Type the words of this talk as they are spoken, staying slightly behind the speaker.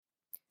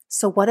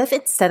So what if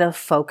instead of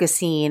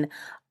focusing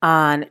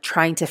on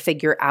trying to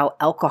figure out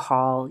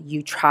alcohol,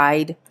 you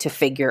tried to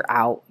figure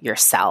out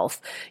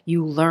yourself?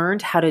 You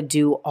learned how to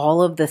do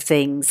all of the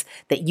things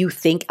that you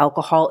think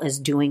alcohol is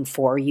doing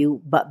for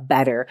you, but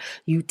better.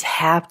 You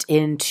tapped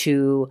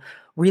into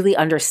really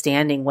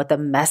understanding what the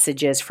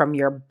messages from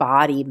your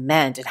body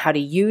meant and how to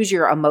use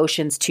your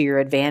emotions to your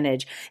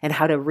advantage and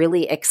how to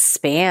really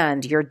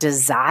expand your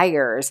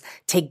desires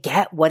to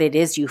get what it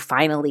is you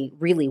finally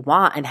really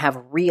want and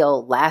have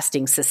real,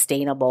 lasting,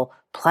 sustainable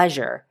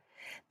pleasure.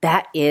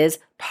 That is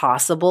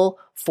possible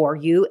for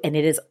you, and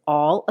it is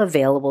all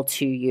available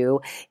to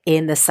you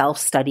in the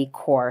self-study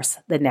course,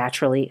 The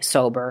Naturally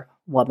Sober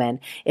Woman.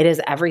 It is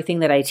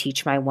everything that I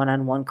teach my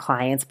one-on-one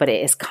clients, but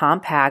it is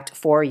compact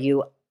for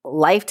you,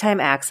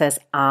 lifetime access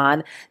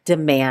on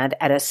demand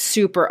at a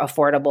super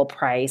affordable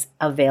price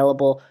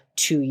available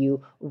to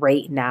you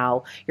right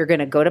now. You're going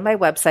to go to my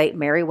website,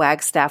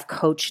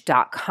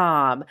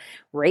 marywagstaffcoach.com.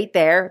 Right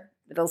there,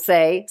 it'll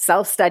say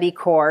self-study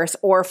course,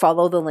 or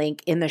follow the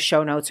link in the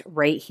show notes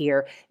right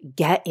here.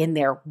 Get in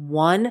there.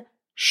 One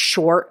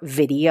short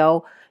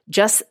video,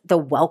 just the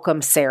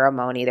welcome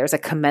ceremony. There's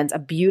a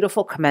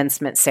beautiful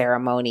commencement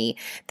ceremony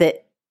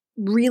that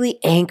really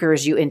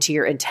anchors you into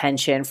your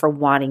intention for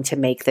wanting to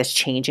make this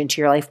change into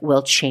your life.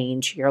 Will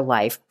change your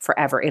life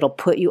forever. It'll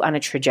put you on a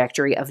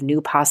trajectory of new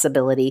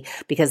possibility,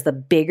 because the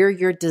bigger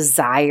your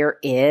desire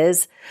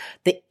is,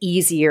 the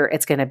easier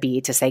it's going to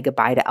be to say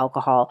goodbye to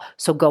alcohol.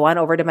 So go on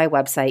over to my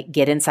website,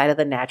 get inside of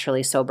the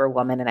Naturally Sober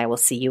Woman, and I will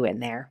see you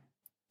in there.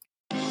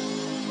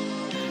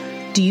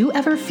 Do you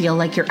ever feel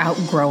like you're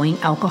outgrowing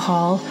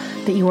alcohol,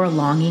 that you are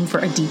longing for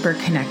a deeper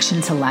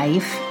connection to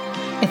life?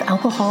 If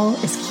alcohol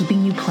is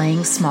keeping you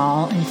playing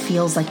small and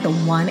feels like the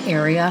one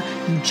area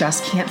you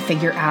just can't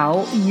figure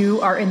out,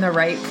 you are in the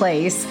right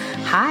place.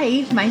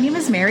 Hi, my name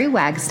is Mary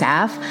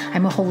Wagstaff.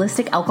 I'm a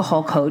holistic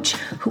alcohol coach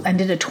who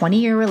ended a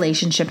 20-year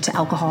relationship to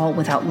alcohol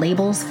without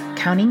labels,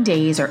 counting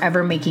days, or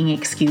ever making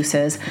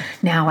excuses.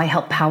 Now I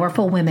help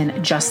powerful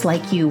women just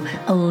like you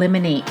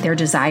eliminate their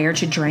desire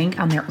to drink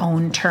on their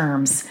own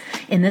terms.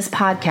 In this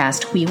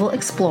podcast, we will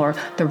explore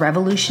the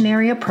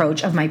revolutionary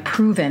approach of my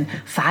proven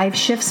 5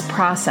 shifts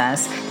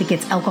process that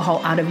gets alcohol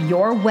out of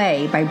your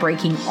way by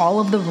breaking all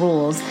of the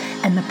rules,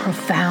 and the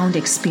profound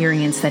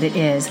experience that it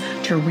is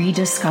to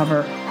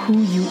rediscover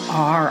who you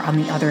are on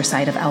the other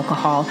side of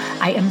alcohol.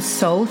 I am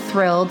so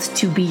thrilled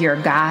to be your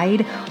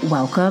guide.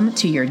 Welcome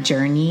to your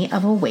journey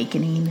of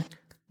awakening.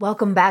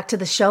 Welcome back to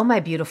the show, my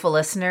beautiful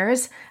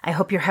listeners. I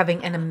hope you're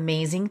having an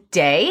amazing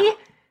day.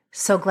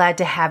 So glad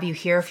to have you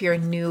here. If you're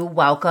new,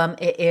 welcome.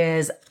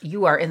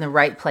 You are in the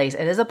right place.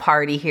 It is a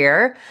party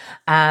here.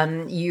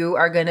 You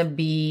are going to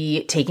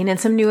be taking in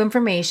some new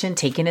information,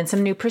 taking in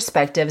some new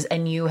perspectives,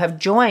 and you have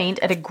joined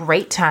at a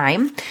great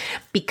time,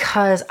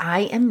 because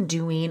I am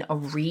doing a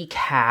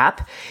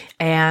recap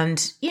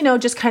and,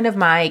 just kind of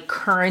my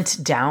current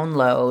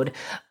download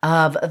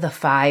of the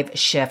 5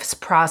 shifts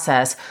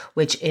process,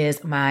 which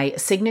is my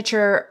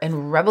signature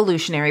and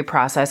revolutionary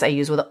process I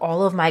use with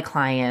all of my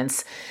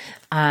clients.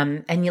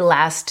 And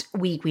last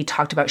week we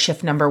talked about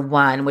shift number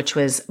 1, which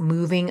was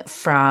moving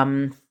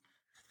from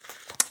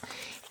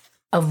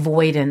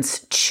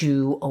avoidance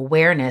to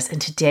awareness. And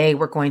today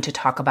we're going to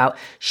talk about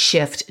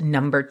shift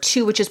number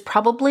 2, which is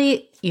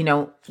probably,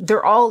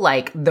 they're all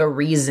like the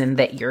reason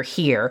that you're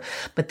here,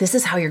 but this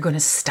is how you're going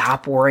to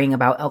stop worrying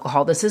about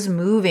alcohol. This is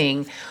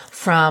moving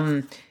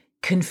from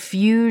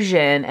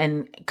confusion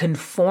and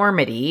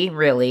conformity,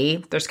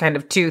 really. There's kind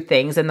of 2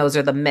 things, and those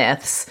are the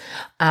myths,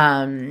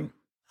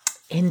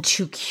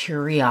 into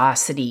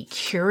curiosity.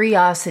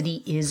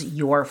 Curiosity is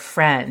your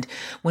friend.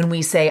 When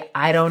we say,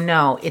 I don't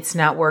know, it's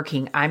not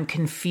working, I'm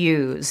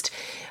confused,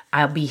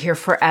 I'll be here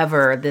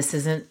forever, this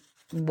isn't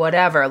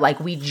whatever,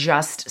 like we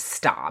just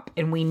stop.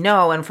 And we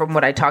know, and from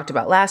what I talked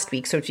about last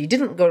week, so if you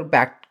didn't go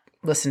back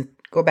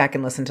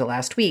and listen to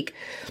last week,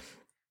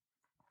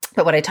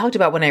 but what I talked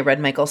about when I read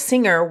Michael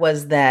Singer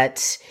was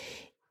that,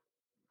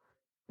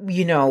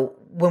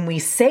 when we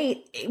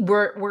say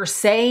we're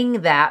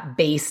saying that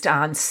based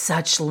on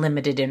such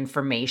limited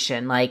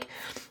information, like,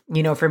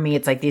 for me,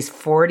 it's like these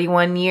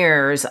 41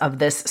 years of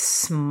this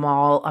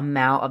small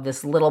amount of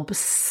this little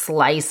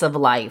slice of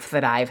life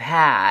that I've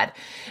had.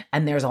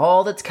 And there's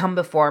all that's come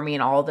before me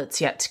and all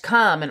that's yet to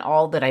come and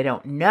all that I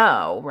don't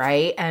know.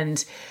 Right.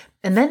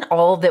 And then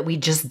all that we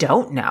just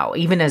don't know,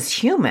 even as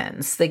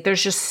humans. Like,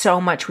 there's just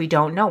so much we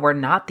don't know. We're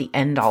not the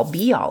end all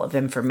be all of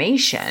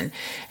information.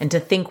 And to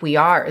think we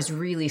are is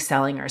really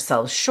selling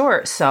ourselves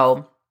short.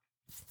 So,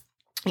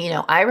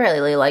 I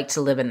really like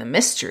to live in the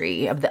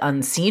mystery of the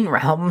unseen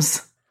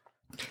realms.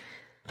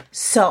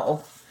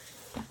 So,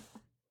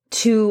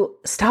 to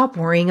stop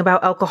worrying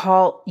about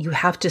alcohol, you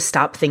have to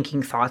stop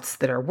thinking thoughts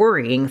that are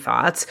worrying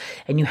thoughts,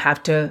 and you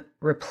have to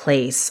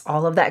replace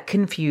all of that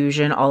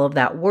confusion, all of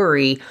that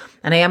worry.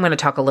 And I am going to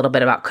talk a little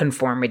bit about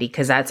conformity,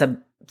 because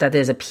that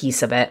is a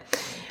piece of it,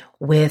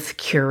 with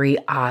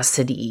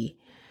curiosity.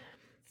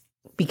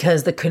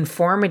 Because the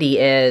conformity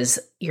is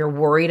you're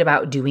worried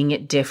about doing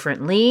it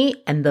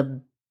differently, and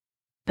the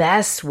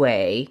best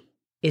way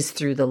is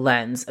through the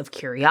lens of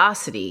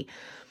curiosity.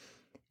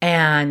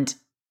 And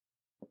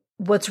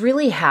what's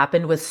really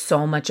happened with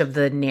so much of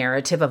the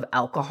narrative of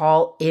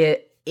alcohol,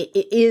 it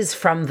is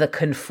from the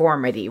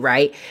conformity,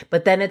 right?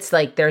 But then it's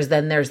like there's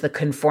the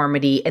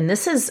conformity, and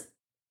this is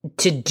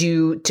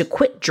to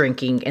quit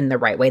drinking in the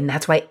right way. And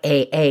that's why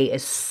AA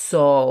is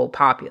so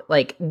popular,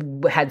 like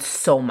had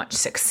so much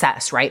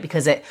success, right?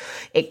 Because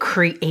it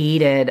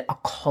created a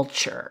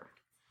culture.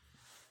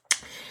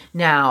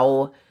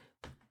 Now,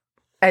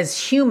 as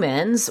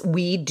humans,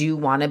 we do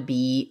want to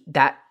be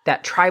that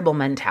tribal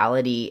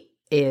mentality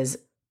is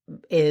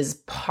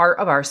part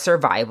of our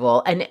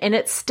survival. And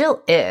it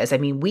still is. I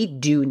mean, we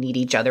do need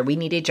each other. We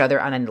need each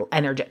other on an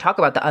energy. Talk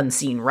about the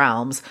unseen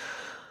realms.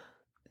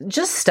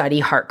 Just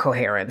study heart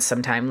coherence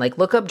sometime. Like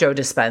look up Joe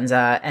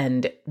Dispenza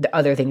and the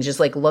other things. Just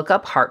like look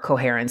up heart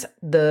coherence.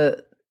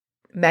 The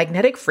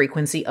magnetic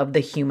frequency of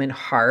the human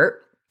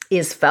heart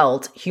is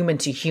felt human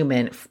to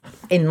human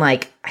in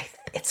like,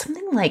 it's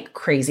something like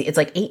crazy. It's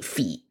like 8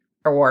 feet.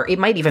 Or it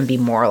might even be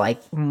more, that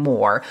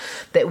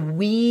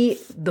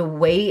the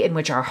way in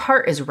which our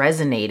heart is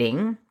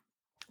resonating,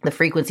 the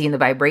frequency and the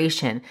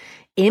vibration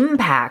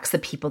impacts the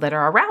people that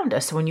are around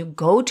us. So when you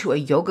go to a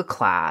yoga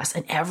class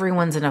and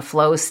everyone's in a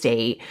flow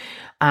state,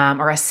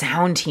 or a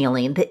sound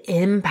healing, the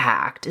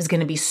impact is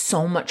going to be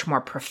so much more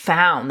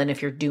profound than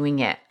if you're doing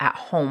it at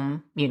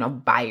home,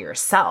 by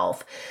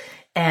yourself.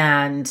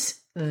 And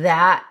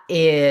that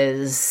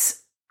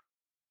is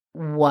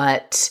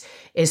what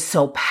is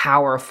so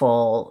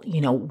powerful,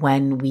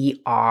 when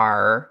we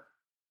are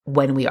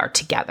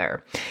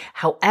together.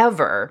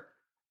 However,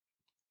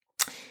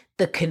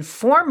 the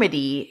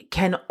conformity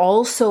can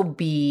also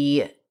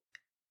be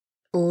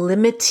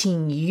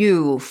limiting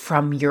you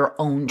from your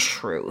own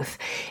truth.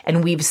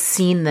 And we've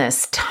seen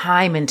this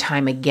time and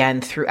time again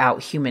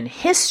throughout human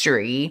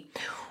history,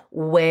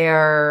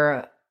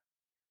 where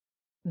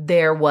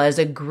there was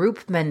a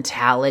group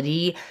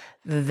mentality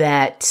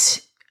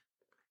that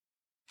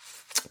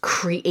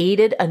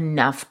created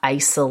enough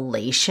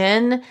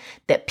isolation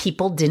that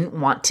people didn't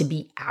want to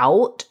be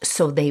out,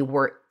 so they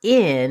were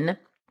in.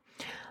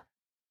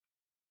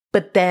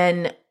 But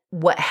then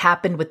what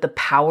happened with the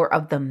power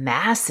of the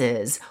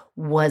masses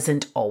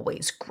wasn't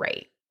always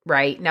great,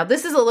 right? Now,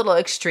 this is a little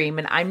extreme,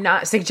 and I'm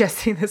not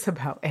suggesting this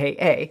about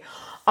AA.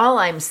 All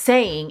I'm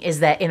saying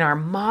is that in our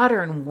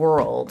modern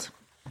world,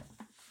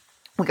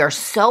 we are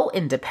so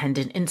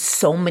independent in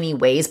so many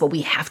ways, but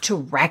we have to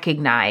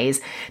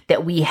recognize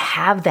that we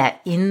have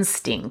that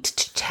instinct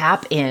to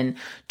tap in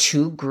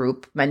to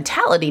group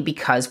mentality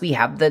because we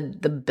have the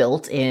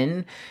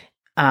built-in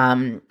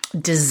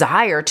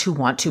desire to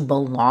want to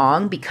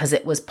belong because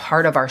it was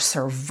part of our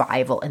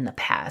survival in the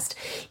past.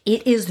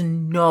 It is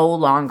no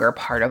longer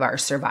part of our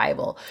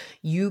survival.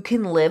 You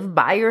can live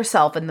by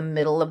yourself in the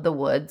middle of the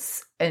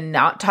woods and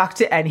not talk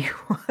to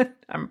anyone.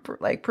 I'm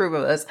proof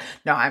of this.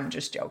 No, I'm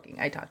just joking.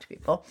 I talk to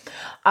people.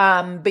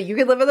 But you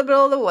can live in the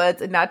middle of the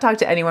woods and not talk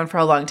to anyone for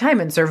a long time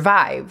and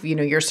survive.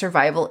 Your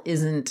survival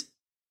isn't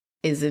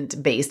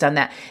based on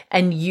that.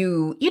 And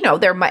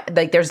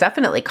there's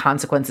definitely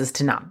consequences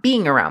to not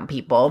being around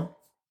people.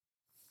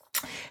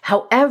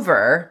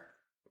 However,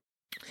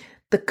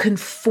 the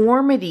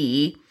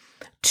conformity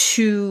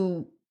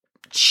to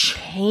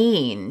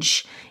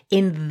change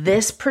in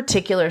this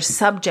particular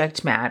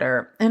subject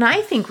matter, and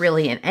I think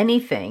really in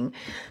anything,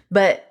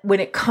 but when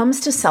it comes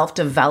to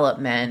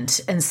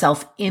self-development and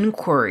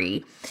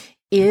self-inquiry,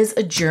 is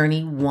a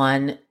journey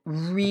one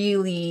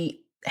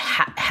really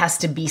has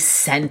to be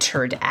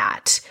centered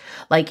at.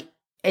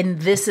 And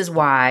this is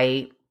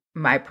why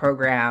my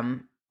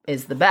program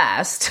is the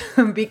best,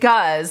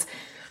 because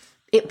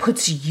it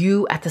puts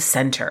you at the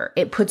center.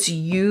 It puts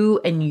you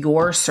and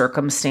your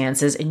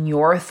circumstances and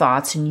your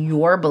thoughts and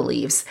your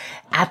beliefs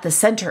at the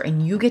center,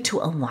 and you get to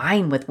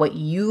align with what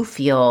you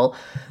feel,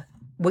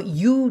 what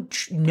you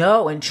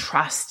know and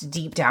trust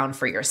deep down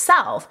for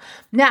yourself.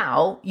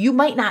 Now, you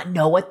might not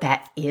know what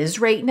that is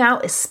right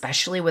now,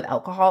 especially with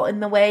alcohol in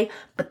the way,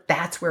 but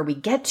that's where we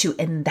get to.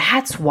 And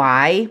that's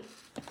why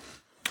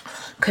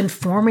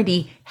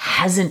conformity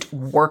hasn't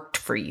worked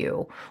for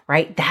you,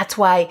 right? That's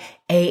why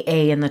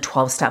AA and the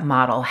 12-step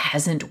model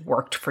hasn't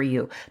worked for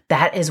you.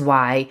 That is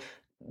why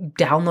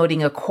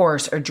downloading a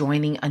course or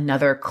joining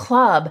another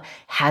club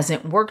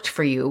hasn't worked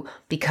for you,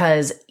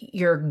 because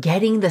you're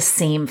getting the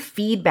same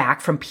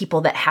feedback from people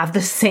that have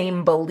the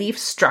same belief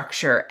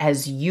structure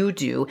as you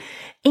do.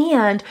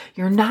 And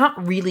you're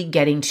not really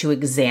getting to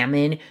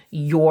examine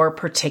your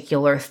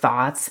particular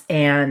thoughts.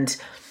 And,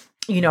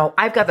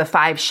 I've got the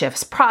 5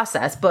 shifts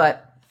process,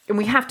 and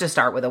we have to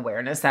start with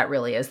awareness. That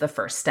really is the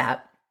first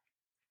step.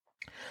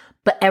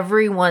 But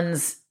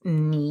everyone's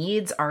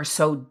needs are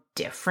so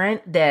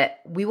different that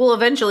we will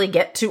eventually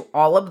get to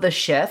all of the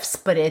shifts,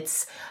 but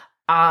it's,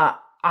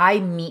 I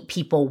meet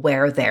people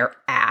where they're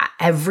at.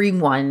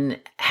 Everyone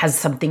has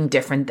something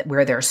different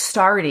where they're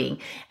starting.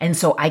 And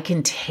so I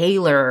can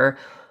tailor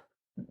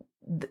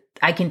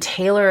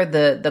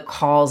the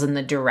calls and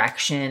the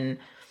direction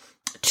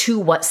to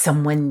what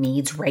someone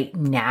needs right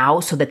now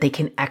so that they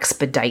can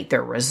expedite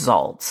their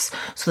results,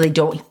 so they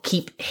don't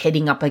keep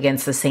hitting up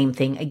against the same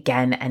thing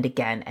again and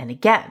again and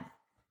again.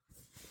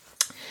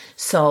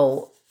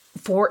 So,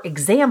 for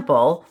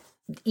example,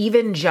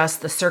 even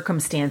just the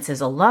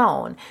circumstances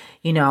alone,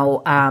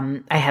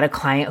 I had a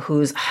client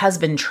whose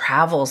husband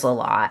travels a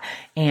lot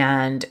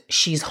and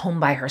she's home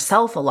by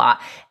herself a lot.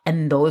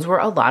 And those were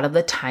a lot of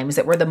the times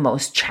that were the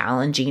most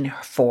challenging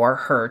for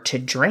her to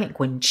drink.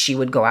 When she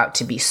would go out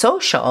to be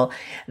social,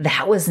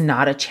 that was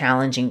not a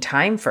challenging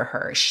time for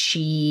her.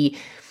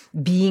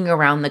 Being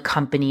around the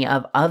company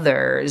of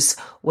others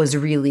was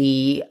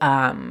really,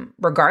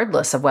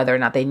 regardless of whether or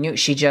not they knew,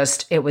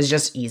 it was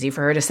just easy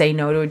for her to say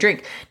no to a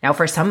drink. Now,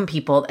 for some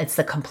people, it's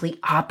the complete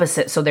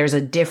opposite. So there's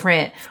a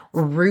different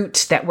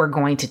route that we're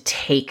going to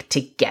take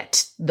to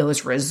get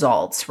those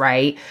results,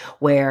 right?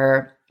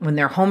 Where when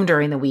they're home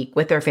during the week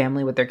with their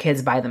family, with their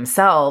kids by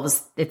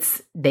themselves,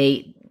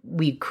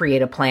 we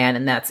create a plan,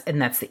 and that's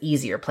the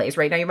easier place.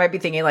 Right now, you might be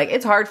thinking like,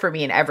 it's hard for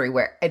me in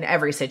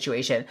every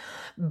situation.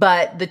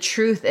 But the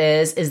truth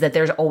is that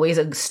there's always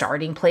a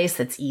starting place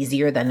that's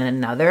easier than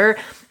another.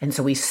 And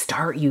so we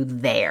start you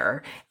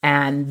there.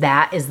 And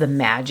that is the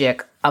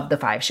magic of the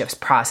 5 shifts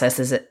process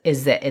is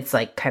that it's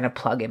like kind of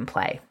plug and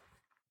play.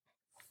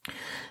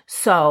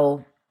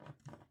 So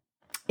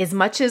as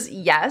much as,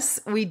 yes,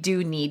 we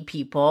do need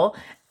people,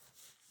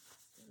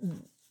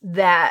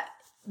 that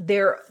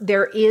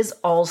there is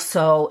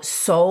also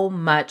so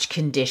much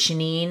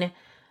conditioning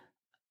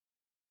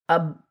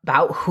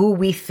about who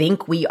we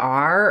think we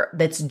are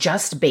that's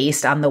just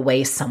based on the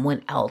way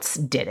someone else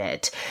did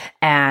it.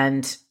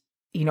 And,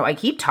 I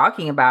keep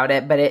talking about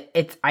it, but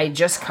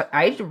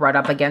I run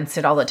up against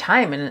it all the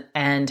time.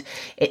 And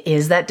it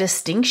is that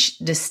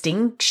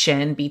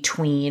distinction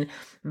between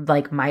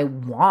like my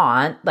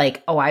want,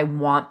 like, oh, I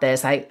want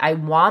this. I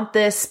want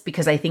this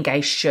because I think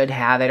I should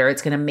have it, or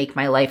it's going to make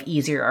my life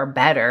easier or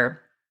better,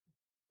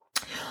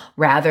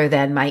 rather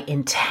than my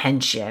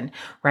intention,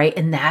 right?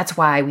 And that's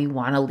why we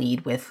want to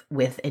lead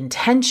with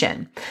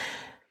intention.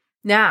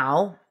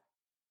 Now,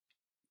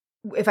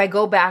 if I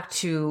go back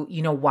to,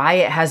 why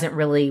it hasn't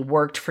really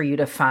worked for you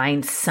to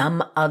find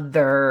some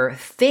other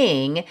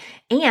thing,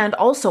 and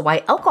also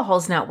why alcohol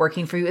is not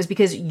working for you, is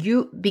because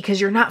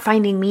you're not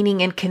finding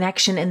meaning and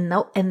connection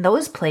in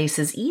those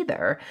places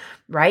either,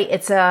 right?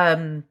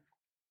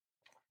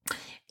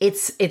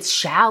 It's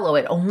shallow.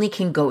 It only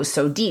can go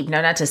so deep.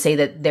 Now, not to say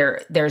that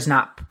there's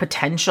not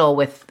potential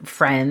with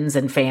friends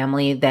and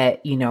family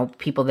that,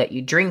 people that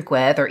you drink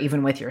with, or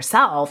even with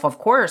yourself. Of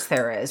course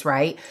there is,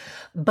 right?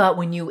 But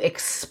when you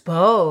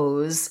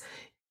expose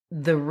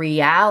the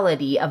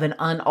reality of an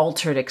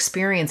unaltered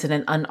experience in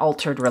an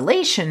unaltered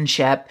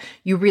relationship,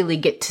 you really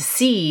get to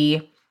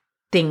see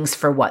things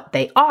for what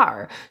they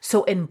are.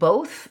 So in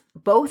both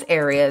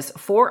areas,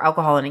 for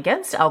alcohol and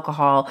against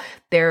alcohol,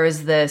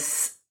 there's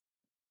this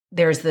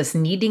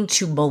needing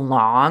to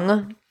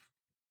belong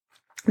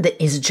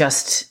that is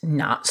just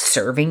not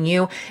serving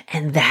you.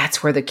 And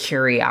that's where the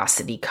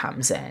curiosity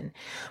comes in,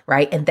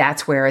 right? And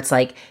that's where it's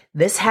like,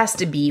 this has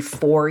to be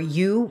for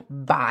you,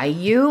 by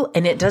you.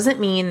 And it doesn't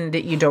mean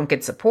that you don't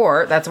get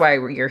support. That's why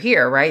you're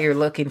here, right? You're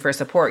looking for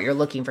support. You're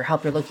looking for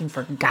help. You're looking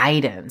for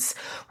guidance,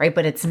 right?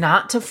 But it's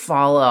not to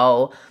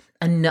follow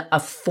a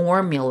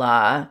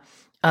formula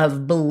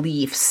of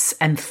beliefs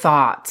and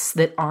thoughts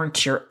that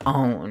aren't your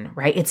own,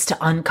 right? It's to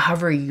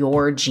uncover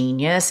your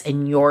genius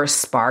and your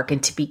spark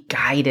and to be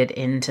guided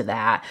into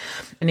that.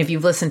 And if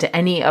you've listened to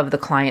any of the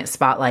client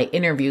spotlight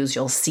interviews,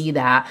 you'll see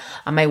that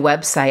on my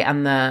website.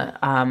 On the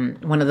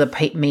one of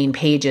the main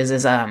pages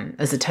is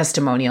a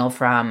testimonial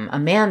from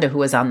Amanda, who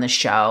was on the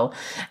show,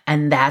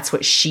 and that's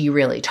what she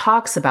really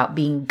talks about: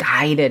 being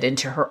guided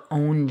into her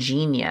own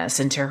genius,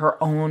 into her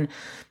own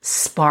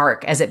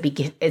spark as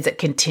it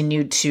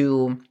continued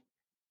to,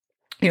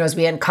 as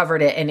we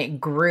uncovered it and it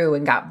grew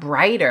and got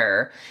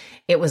brighter.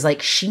 It was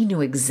like she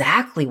knew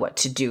exactly what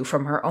to do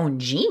from her own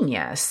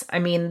genius. I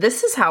mean,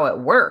 this is how it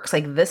works.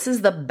 Like, this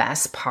is the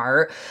best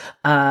part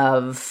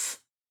of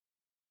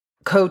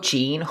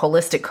coaching,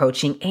 holistic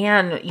coaching,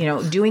 and,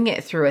 doing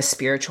it through a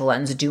spiritual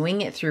lens, doing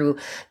it through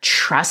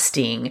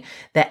trusting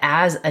that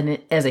as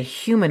a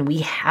human, we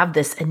have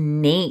this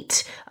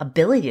innate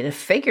ability to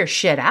figure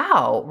shit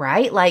out,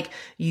 right? Like,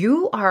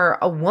 you are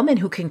a woman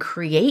who can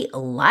create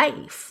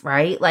life,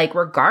 right? Like,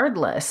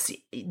 regardless,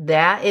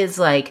 that is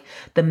like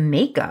the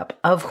makeup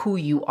of who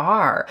you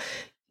are.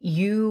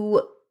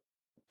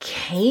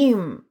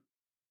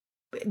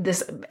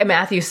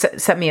 Matthew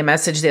sent me a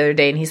message the other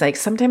day, and he's like,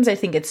 sometimes I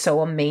think it's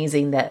so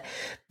amazing that,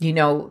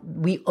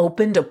 we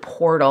opened a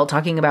portal,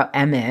 talking about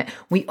Emmett,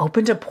 we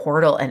opened a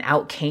portal and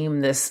out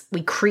came this,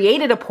 we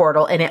created a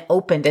portal and it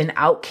opened and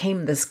out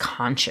came this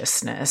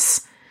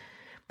consciousness,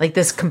 like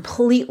this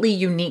completely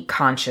unique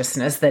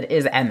consciousness that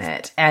is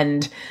Emmett.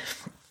 And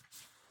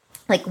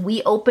like,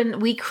 we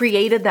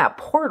created that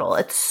portal.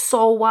 It's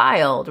so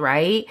wild,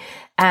 right?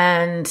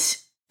 And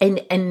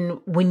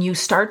when you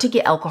start to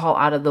get alcohol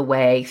out of the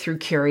way through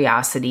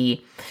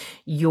curiosity,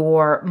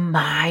 your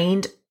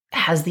mind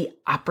has the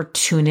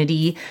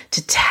opportunity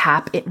to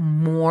tap it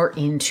more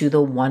into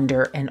the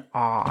wonder and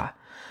awe.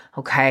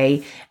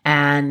 Okay.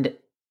 And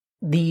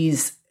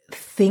these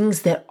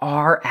things that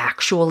are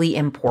actually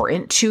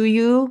important to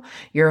you,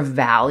 your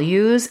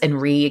values,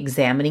 and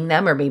re-examining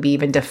them, or maybe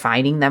even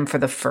defining them for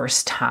the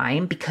first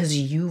time because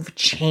you've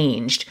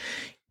changed.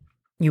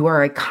 You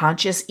are a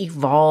conscious,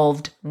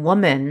 evolved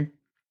woman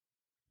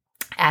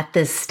at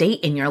this state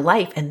in your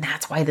life, and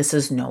that's why this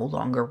is no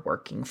longer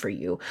working for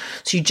you.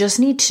 So you just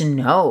need to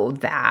know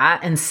that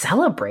and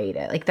celebrate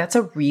it. Like, that's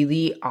a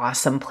really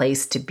awesome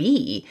place to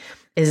be,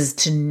 is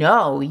to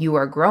know you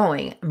are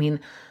growing. I mean,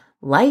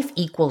 life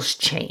equals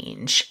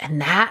change, and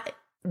that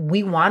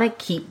we want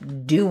to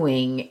keep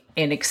doing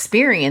and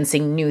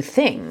experiencing new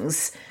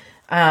things.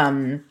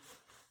 Why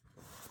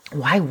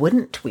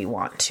wouldn't we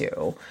want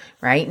to,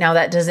 right? Now,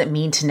 that doesn't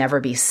mean to never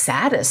be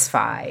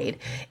satisfied.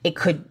 It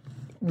could,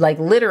 like,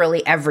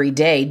 literally every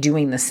day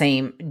doing the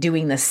same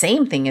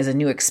thing is a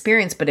new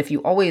experience. But if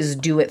you always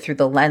do it through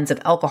the lens of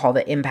alcohol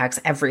that impacts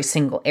every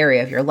single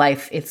area of your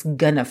life, it's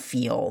gonna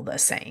feel the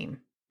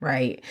same,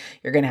 right?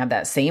 You're going to have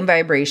that same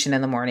vibration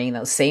in the morning,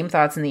 those same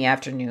thoughts in the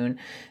afternoon,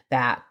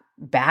 that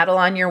battle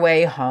on your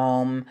way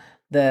home,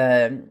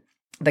 the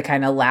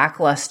kind of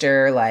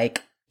lackluster,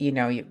 like,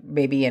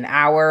 maybe an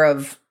hour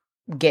of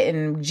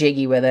getting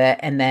jiggy with it.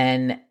 And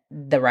then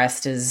the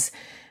rest is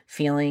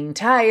feeling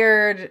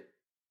tired,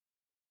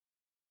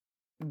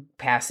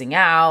 passing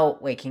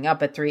out, waking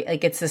up at 3,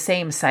 like, it's the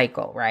same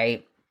cycle,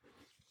 right?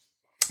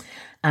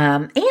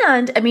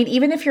 And I mean,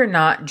 even if you're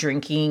not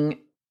drinking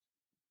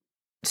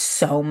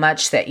so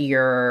much that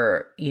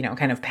you're,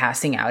 kind of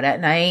passing out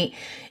at night,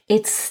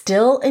 it's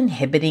still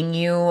inhibiting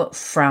you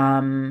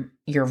from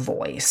your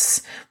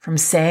voice, from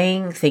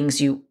saying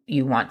things you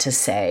want to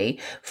say,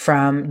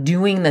 from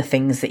doing the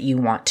things that you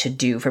want to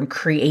do, from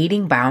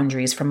creating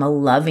boundaries from a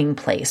loving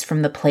place,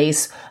 from the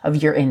place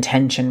of your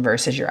intention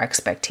versus your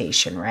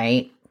expectation,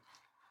 right?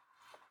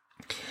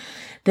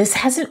 This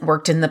hasn't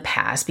worked in the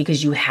past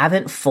because you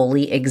haven't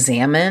fully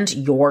examined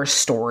your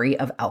story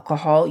of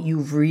alcohol. You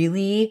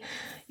really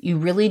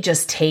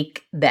just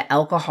take that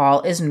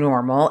alcohol is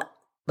normal,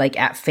 like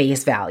at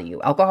face value.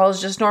 Alcohol is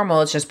just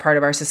normal. It's just part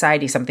of our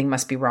society. Something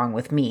must be wrong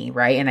with me,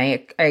 right? And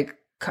I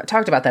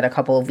talked about that a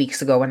couple of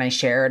weeks ago when I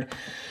shared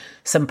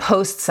some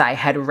posts I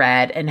had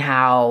read and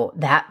how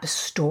that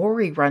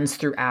story runs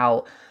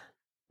throughout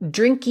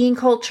drinking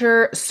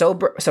culture,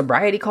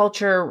 sobriety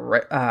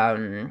culture,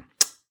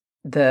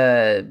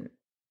 the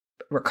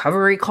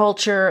recovery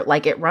culture.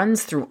 Like, it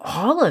runs through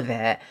all of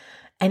it.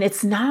 And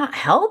it's not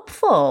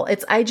helpful.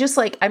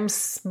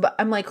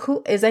 I'm like,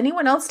 who is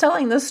anyone else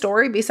telling this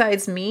story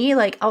besides me?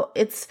 Like,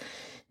 it's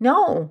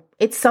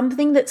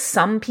something that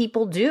some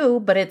people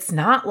do, but it's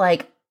not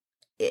like,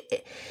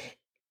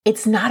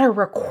 it's not a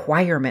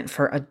requirement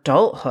for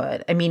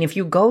adulthood. I mean,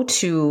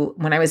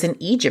 when I was in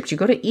Egypt, you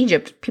go to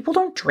Egypt, people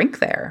don't drink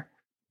there.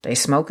 They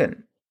smoke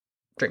and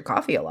drink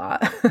coffee a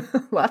lot.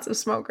 Lots of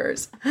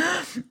smokers.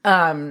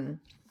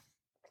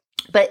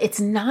 But it's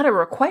not a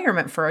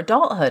requirement for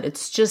adulthood.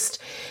 It's just,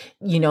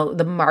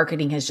 the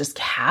marketing has just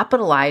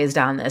capitalized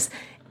on this.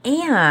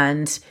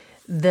 And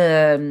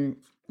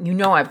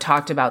I've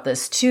talked about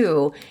this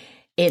too.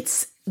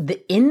 It's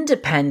the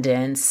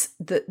independence,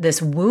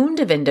 this wound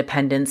of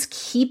independence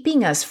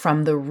keeping us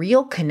from the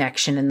real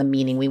connection and the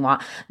meaning we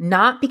want,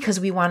 not because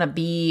we want to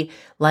be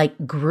like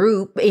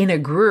in a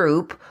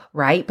group,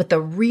 right? But the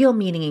real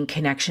meaning and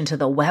connection to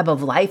the web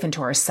of life and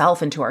to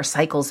ourself and to our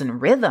cycles and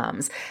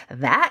rhythms,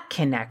 that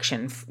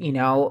connection,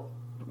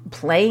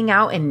 playing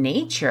out in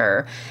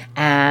nature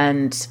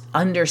and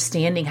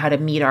understanding how to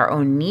meet our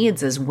own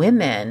needs as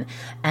women.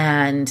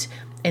 And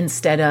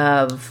instead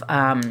of,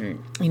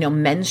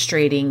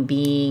 menstruating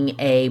being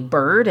a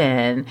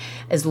burden,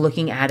 is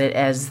looking at it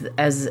as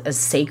a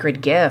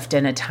sacred gift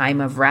and a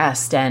time of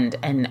rest and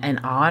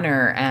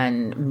honor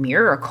and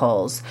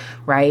miracles,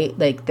 right?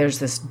 Like, there's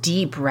this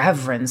deep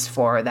reverence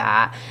for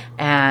that.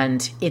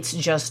 And it's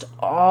just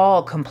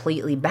all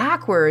completely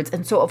backwards.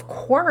 And so, of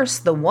course,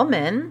 the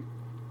woman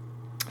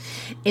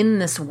in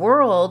this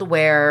world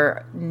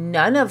where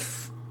none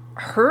of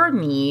her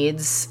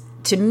needs,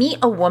 to meet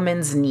a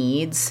woman's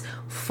needs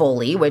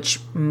fully, which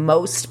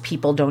most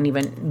people don't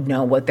even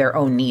know what their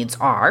own needs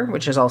are,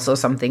 which is also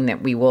something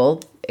that we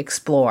will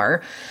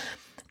explore.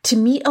 To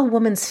meet a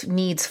woman's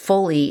needs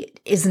fully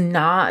is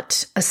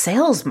not a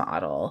sales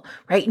model,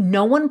 right?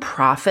 No one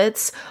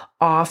profits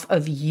off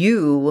of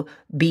you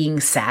being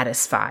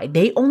satisfied.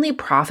 They only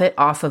profit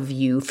off of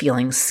you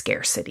feeling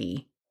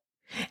scarcity.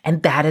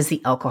 And that is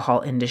the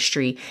alcohol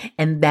industry.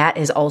 And that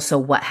is also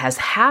what has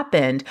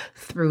happened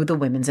through the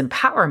women's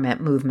empowerment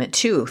movement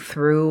too,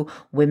 through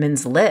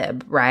women's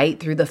lib, right?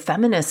 Through the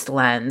feminist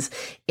lens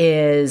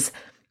is,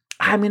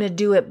 I'm going to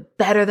do it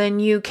better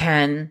than you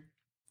can.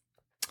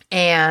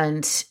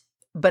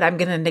 But I'm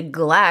going to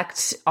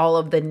neglect all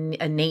of the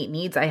innate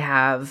needs I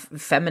have,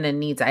 feminine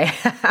needs I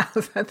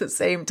have at the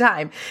same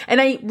time.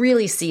 And I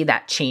really see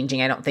that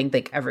changing. I don't think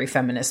like every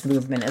feminist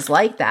movement is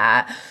like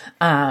that.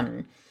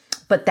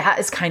 But that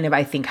is kind of,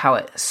 I think, how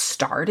it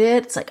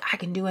started. It's like, I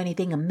can do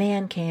anything a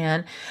man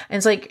can. And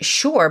it's like,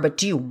 sure, but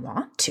do you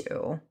want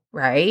to?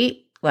 Right?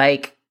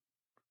 Like,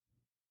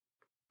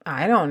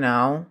 I don't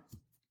know.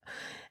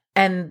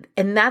 And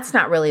that's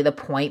not really the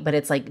point, but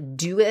it's like,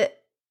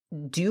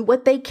 do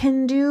what they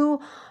can do,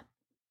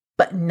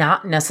 but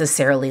not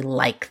necessarily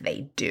like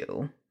they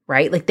do.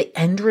 Right? Like the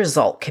end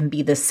result can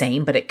be the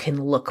same, but it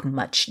can look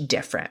much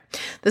different.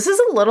 This is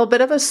a little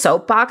bit of a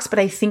soapbox, but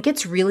I think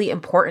it's really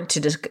important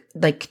to just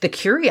like the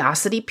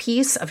curiosity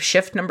piece of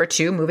shift number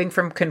 2, moving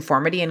from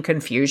conformity and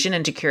confusion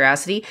into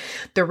curiosity.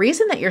 The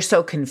reason that you're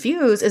so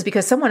confused is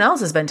because someone else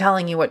has been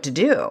telling you what to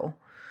do,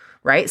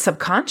 right?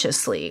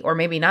 Subconsciously, or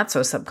maybe not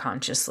so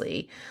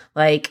subconsciously,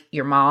 like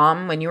your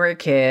mom when you were a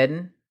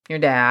kid, your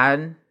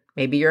dad,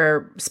 maybe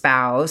your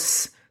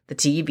spouse, the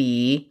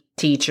TV,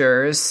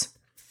 teachers,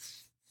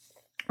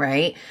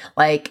 right?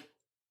 Like,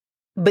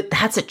 but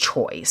that's a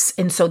choice.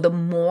 And so the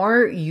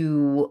more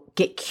you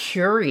get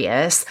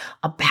curious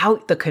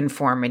about the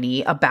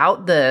conformity,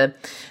 about the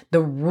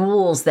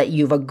rules that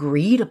you've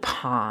agreed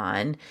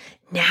upon,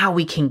 now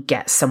we can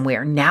get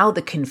somewhere. Now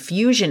the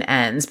confusion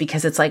ends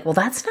because it's like, well,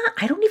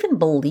 I don't even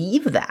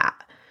believe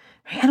that.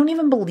 I don't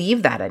even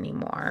believe that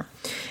anymore.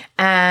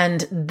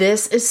 And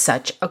this is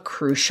such a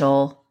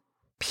crucial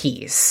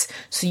piece.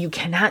 So you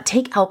cannot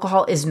take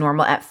alcohol as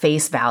normal at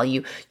face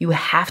value. You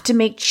have to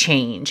make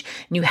change,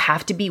 and you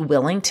have to be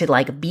willing to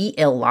like be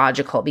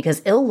illogical, because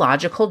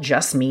illogical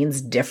just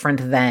means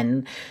different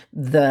than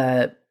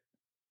the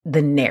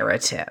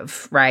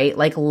narrative, right?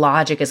 Like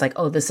logic is like,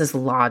 oh, this is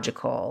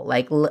logical.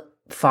 Like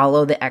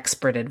follow the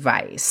expert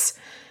advice.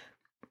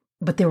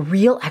 But the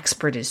real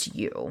expert is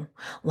you.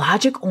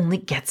 Logic only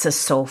gets us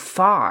so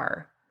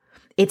far.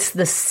 It's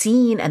the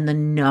seen and the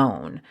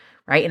known,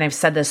 right? And I've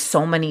said this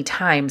so many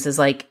times, is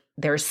like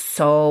there's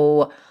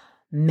so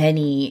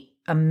many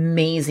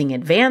amazing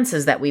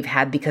advances that we've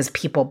had because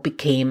people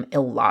became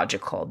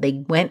illogical.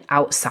 They went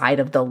outside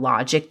of the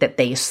logic that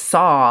they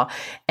saw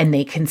and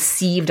they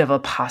conceived of a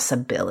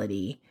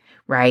possibility,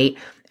 right?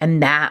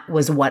 And that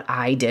was what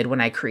I did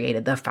when I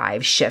created the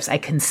 5 shifts. I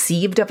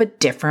conceived of a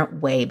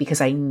different way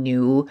because I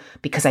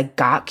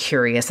got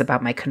curious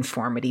about my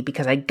conformity,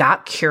 because I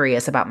got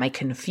curious about my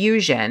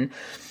confusion,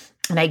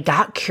 and I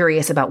got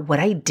curious about what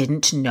I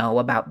didn't know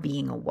about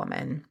being a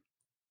woman.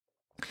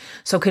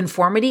 So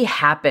conformity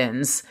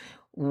happens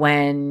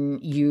when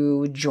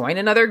you join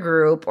another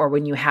group or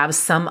when you have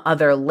some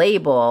other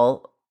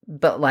label,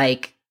 but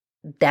like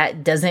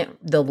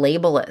the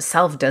label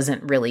itself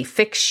doesn't really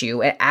fix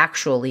you. It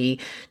actually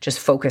just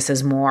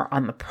focuses more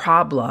on the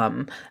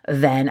problem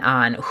than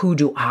on who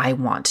do I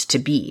want to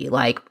be.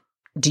 Like,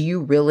 do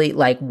you really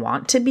like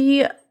want to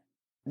be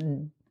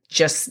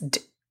just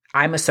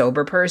I'm a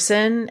sober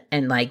person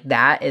and like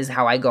that is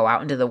how I go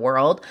out into the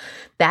world?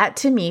 That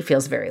to me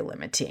feels very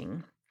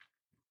limiting.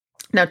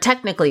 Now,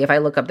 technically, if I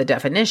look up the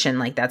definition,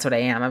 like that's what I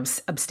am. I'm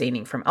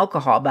abstaining from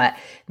alcohol, but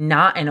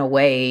not in a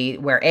way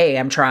where A,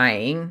 I'm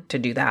trying to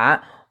do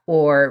that,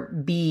 or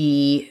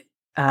B,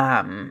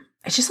 it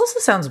just also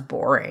sounds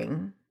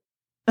boring.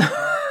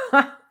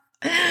 And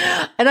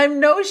I'm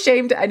no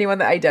shame to anyone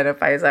that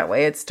identifies that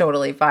way. It's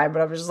totally fine,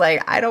 but I'm just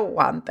like, I don't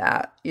want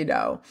that, you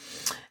know?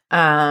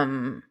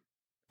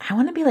 I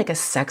want to be like a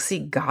sexy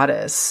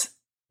goddess.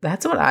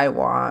 That's what I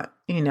want,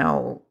 you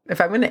know, if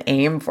I'm going to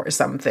aim for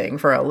something,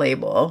 for a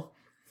label.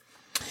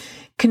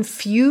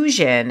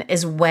 Confusion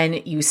is when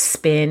you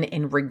spin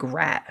in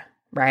regret,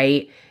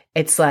 right?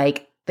 It's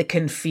like the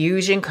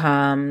confusion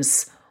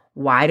comes.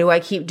 Why do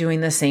I keep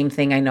doing the same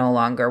thing I no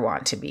longer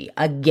want to be?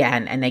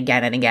 Again and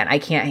again and again. I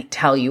can't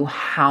tell you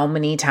how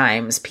many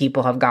times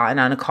people have gotten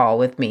on a call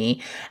with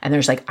me and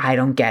there's like, I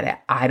don't get it.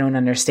 I don't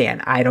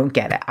understand. I don't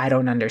get it. I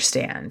don't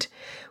understand,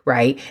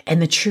 right? And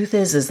the truth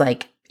is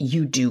like,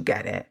 you do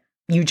get it.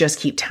 You just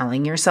keep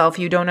telling yourself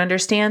you don't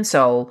understand.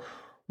 So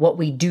what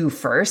we do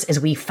first is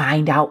we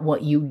find out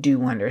what you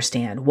do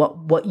understand,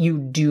 what you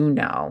do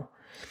know.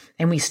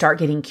 And we start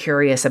getting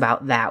curious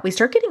about that. We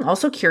start getting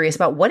also curious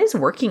about what is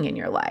working in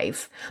your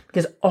life,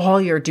 because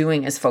all you're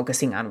doing is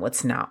focusing on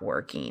what's not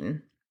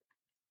working.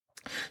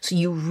 So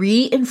you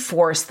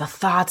reinforce the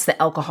thoughts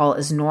that alcohol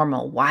is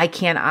normal. Why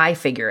can't I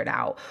figure it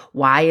out?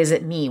 Why is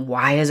it me?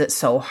 Why is it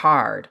so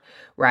hard?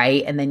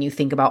 Right? And then you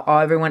think about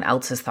everyone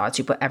else's thoughts.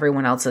 You put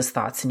everyone else's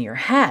thoughts in your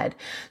head.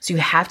 So you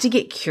have to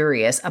get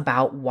curious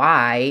about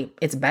why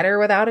it's better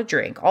without a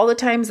drink, all the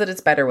times that it's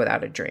better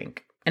without a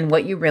drink, and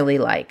what you really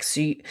like.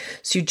 So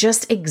you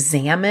just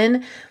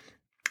examine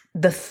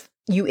the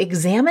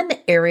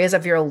areas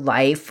of your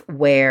life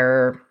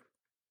where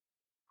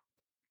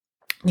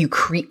you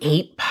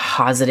create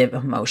positive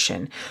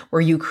emotion,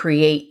 where you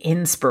create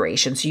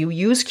inspiration. So you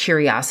use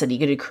curiosity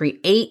to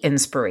create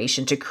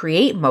inspiration, to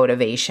create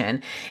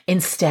motivation,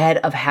 instead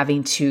of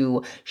having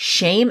to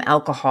shame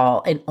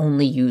alcohol and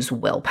only use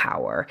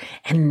willpower.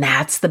 And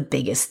that's the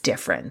biggest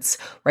difference,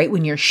 right?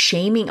 When you're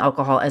shaming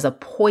alcohol as a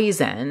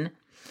poison,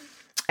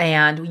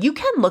 and you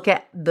can look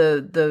at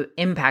the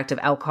impact of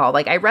alcohol.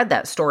 Like I read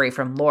that story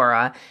from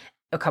Laura,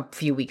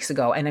 few weeks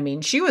ago. And I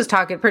mean, she was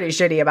talking pretty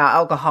shitty about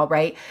alcohol,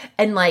 right?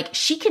 And like,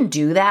 she can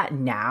do that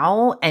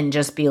now and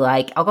just be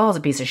like, alcohol's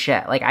a piece of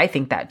shit. Like, I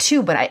think that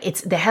too, but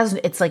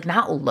it's like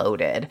not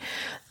loaded,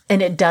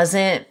 and it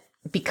doesn't,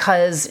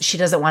 because she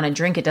doesn't want to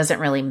drink, it doesn't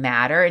really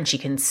matter. And she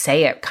can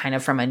say it kind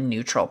of from a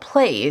neutral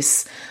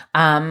place.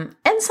 And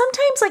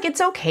sometimes like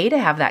it's okay to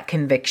have that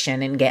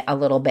conviction and get a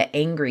little bit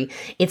angry.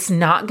 It's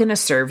not going to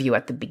serve you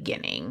at the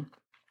beginning.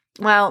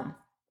 Well,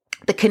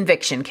 the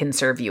conviction can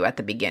serve you at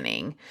the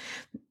beginning.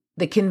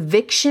 The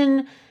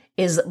conviction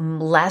is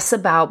less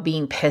about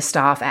being pissed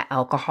off at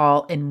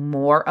alcohol and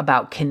more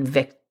about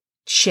conviction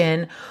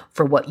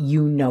for what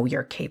you know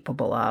you're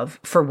capable of,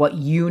 for what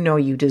you know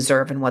you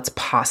deserve and what's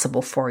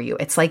possible for you.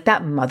 It's like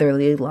that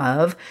motherly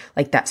love,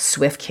 like that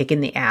swift kick in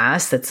the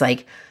ass that's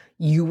like,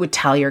 you would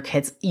tell your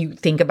kids, you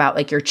think about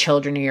like your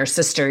children or your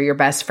sister, or your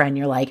best friend,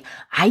 you're like,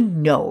 I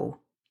know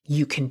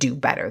you can do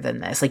better than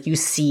this. Like, you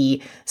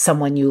see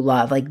someone you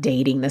love, like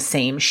dating the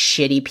same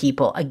shitty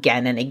people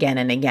again and again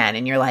and again.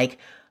 And you're like,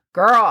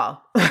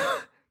 girl,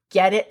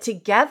 get it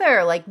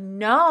together. Like,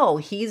 no,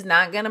 he's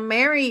not going to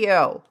marry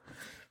you.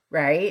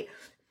 Right?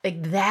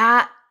 Like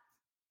that.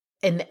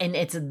 And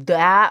it's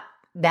that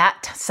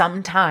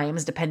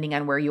sometimes, depending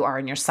on where you are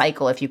in your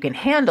cycle, if you can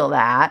handle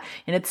that,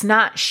 and it's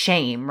not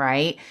shame,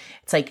 right?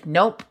 It's like,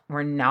 nope,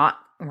 we're not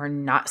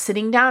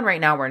sitting down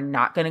right now. We're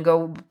not going to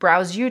go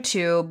browse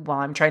YouTube while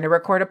I'm trying to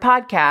record a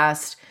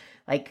podcast.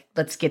 Like,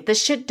 let's get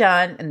this shit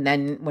done. And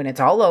then when it's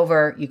all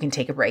over, you can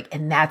take a break.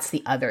 And that's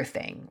the other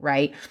thing,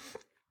 right?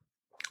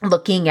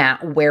 Looking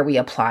at where we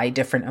apply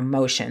different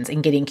emotions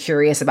and getting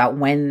curious about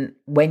when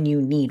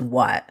you need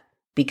what,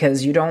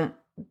 because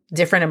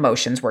different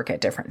emotions work at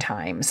different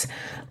times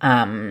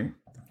in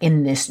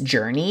this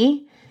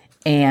journey.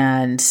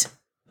 And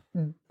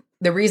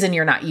the reason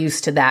you're not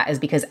used to that is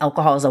because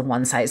alcohol is a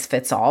one size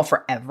fits all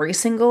for every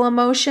single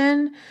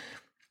emotion.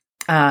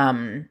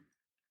 But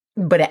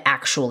it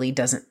actually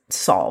doesn't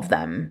solve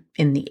them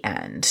in the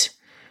end,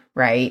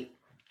 right?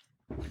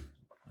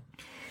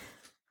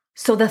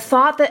 So the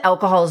thought that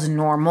alcohol is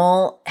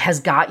normal has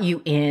got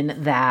you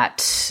in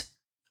that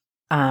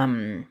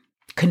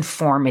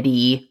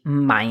conformity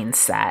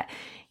mindset.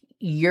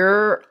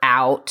 You're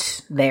out,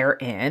 they're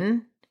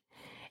in.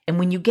 And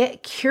when you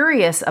get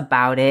curious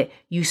about it,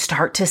 you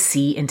start to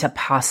see into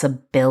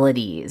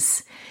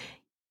possibilities.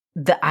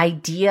 The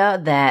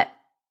idea that,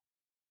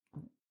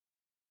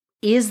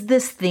 is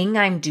this thing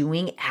I'm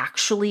doing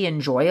actually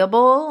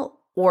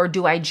enjoyable? Or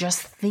do I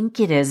just think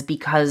it is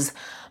because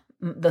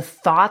the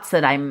thoughts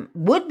that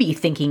would be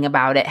thinking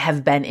about it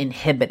have been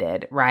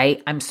inhibited,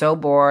 right? I'm so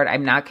bored.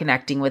 I'm not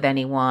connecting with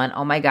anyone.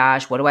 Oh my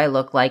gosh, what do I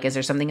look like? Is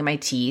there something in my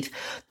teeth?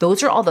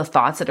 Those are all the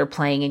thoughts that are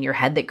playing in your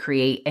head that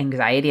create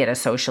anxiety at a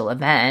social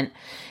event.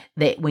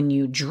 That when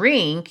you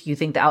drink, you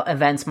think the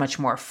event's much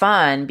more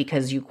fun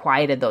because you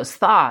quieted those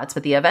thoughts,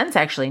 but the event's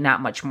actually not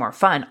much more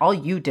fun. All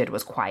you did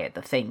was quiet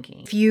the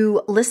thinking. If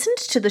you listened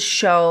to the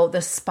show,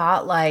 The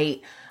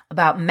Spotlight,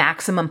 about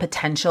maximum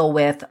potential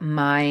with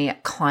my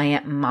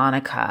client,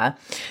 Monica,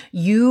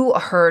 you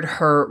heard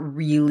her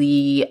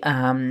really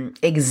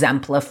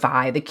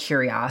exemplify the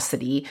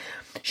curiosity.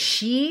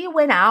 She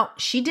went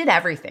out, she did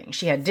everything.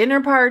 She had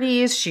dinner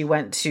parties. She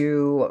went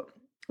to,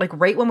 like,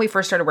 right when we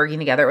first started working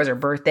together, it was her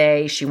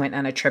birthday. She went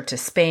on a trip to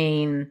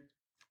Spain.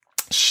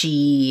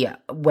 She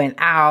went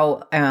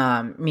out.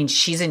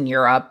 She's in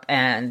Europe,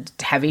 and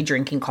heavy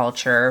drinking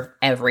culture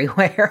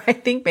everywhere. I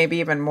think maybe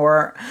even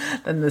more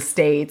than the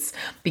States,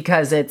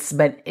 because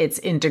it's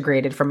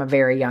integrated from a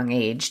very young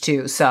age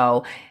too.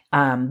 So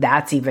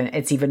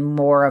it's even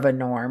more of a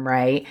norm,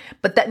 right?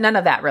 But none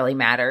of that really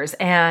matters.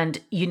 And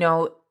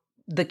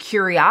the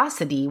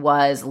curiosity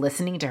was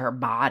listening to her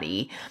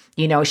body.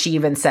 She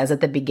even says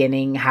at the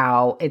beginning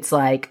how it's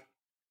like,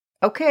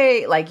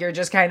 okay, like you're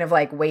just kind of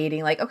like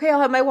waiting, like, okay, I'll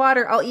have my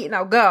water, I'll eat and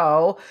I'll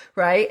go.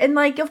 Right. And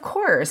like, of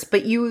course,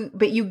 but you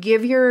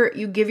give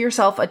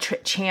yourself a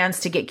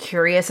chance to get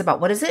curious about,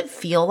 what does it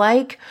feel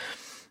like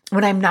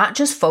when I'm not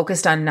just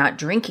focused on not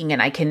drinking,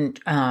 and I can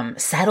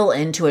settle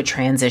into a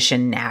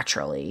transition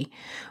naturally,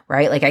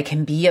 right? Like I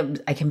can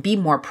be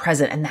more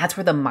present. And that's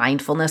where the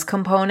mindfulness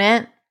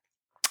component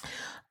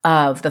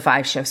of the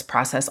 5 shifts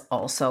process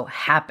also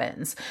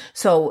happens.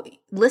 So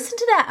listen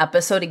to that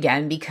episode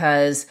again,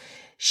 because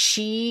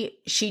she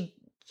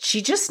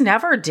just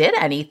never did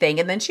anything.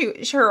 And then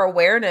her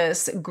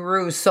awareness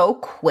grew so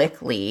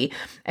quickly,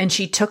 and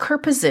she took her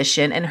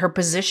position, and her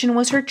position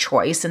was her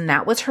choice, and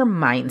that was her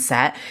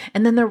mindset.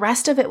 And then the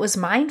rest of it was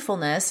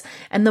mindfulness.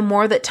 And the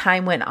more that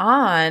time went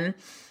on,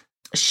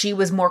 she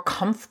was more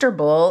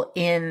comfortable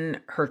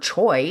in her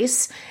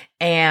choice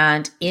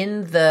and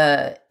in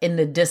the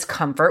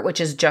discomfort, which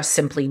is just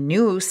simply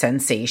new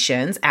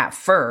sensations at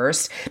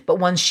first. But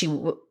when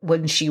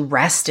she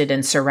rested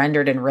and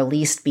surrendered and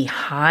released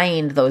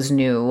behind those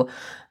new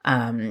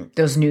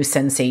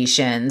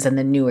sensations and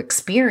the new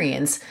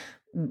experience,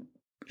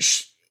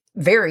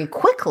 very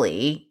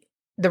quickly,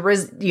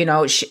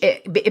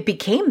 it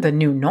became the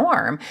new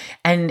norm.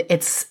 And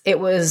it's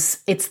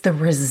the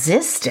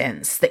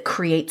resistance that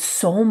creates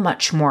so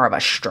much more of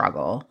a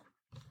struggle.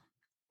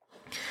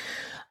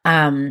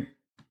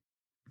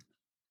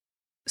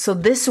 So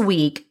this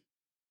week,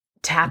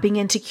 tapping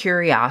into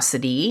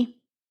curiosity,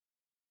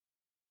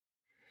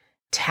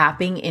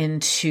 tapping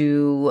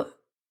into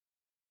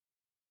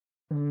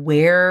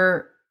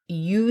where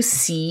you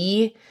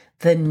see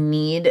the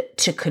need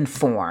to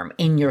conform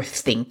in your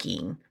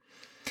thinking,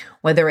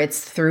 whether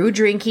it's through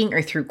drinking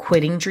or through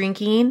quitting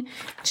drinking,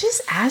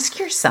 just ask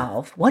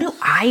yourself, what do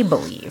I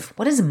believe?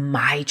 What is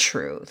my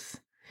truth?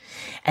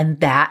 And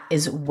that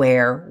is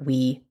where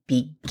we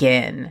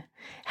begin.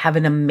 Have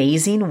an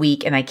amazing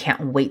week, and I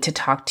can't wait to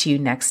talk to you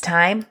next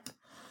time.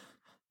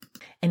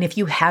 And if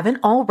you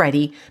haven't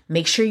already,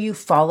 make sure you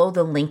follow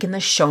the link in the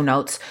show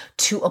notes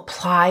to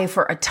apply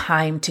for a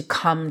time to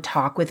come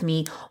talk with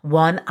me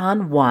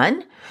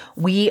one-on-one.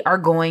 We are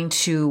going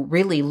to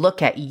really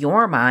look at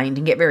your mind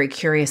and get very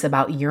curious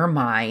about your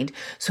mind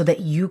so that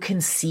you can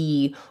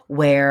see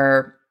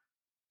where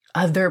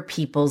other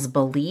people's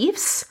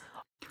beliefs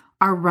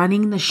are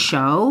running the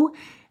show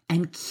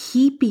and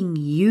keeping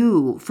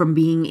you from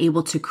being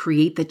able to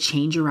create the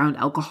change around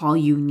alcohol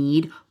you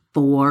need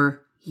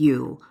for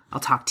you. I'll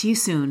talk to you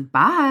soon.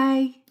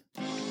 Bye.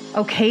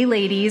 Okay,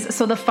 ladies,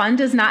 so the fun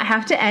does not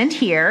have to end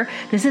here.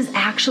 This is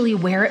actually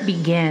where it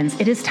begins.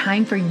 It is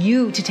time for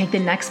you to take the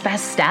next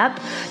best step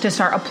to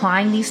start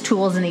applying these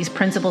tools and these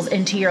principles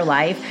into your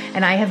life.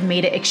 And I have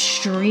made it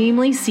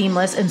extremely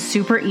seamless and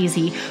super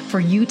easy for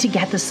you to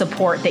get the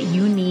support that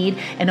you need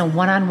in a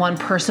one-on-one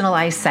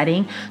personalized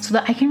setting so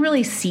that I can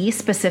really see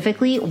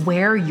specifically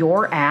where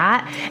you're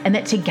at and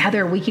that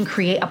together we can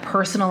create a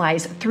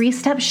personalized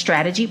 3-step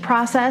strategy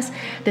process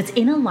that's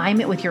in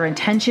alignment with your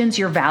intentions,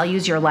 your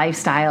values, your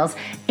lifestyle.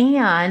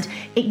 And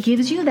it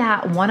gives you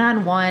that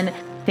one-on-one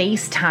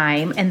face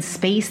time and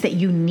space that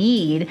you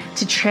need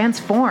to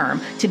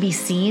transform, to be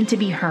seen, to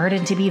be heard,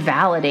 and to be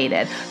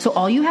validated. So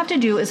all you have to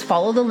do is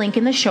follow the link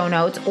in the show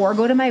notes or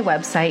go to my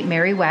website,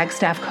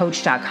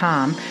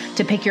 marywagstaffcoach.com,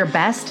 to pick your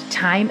best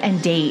time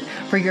and date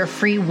for your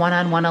free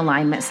one-on-one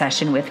alignment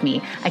session with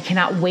me. I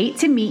cannot wait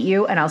to meet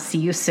you, and I'll see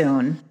you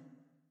soon.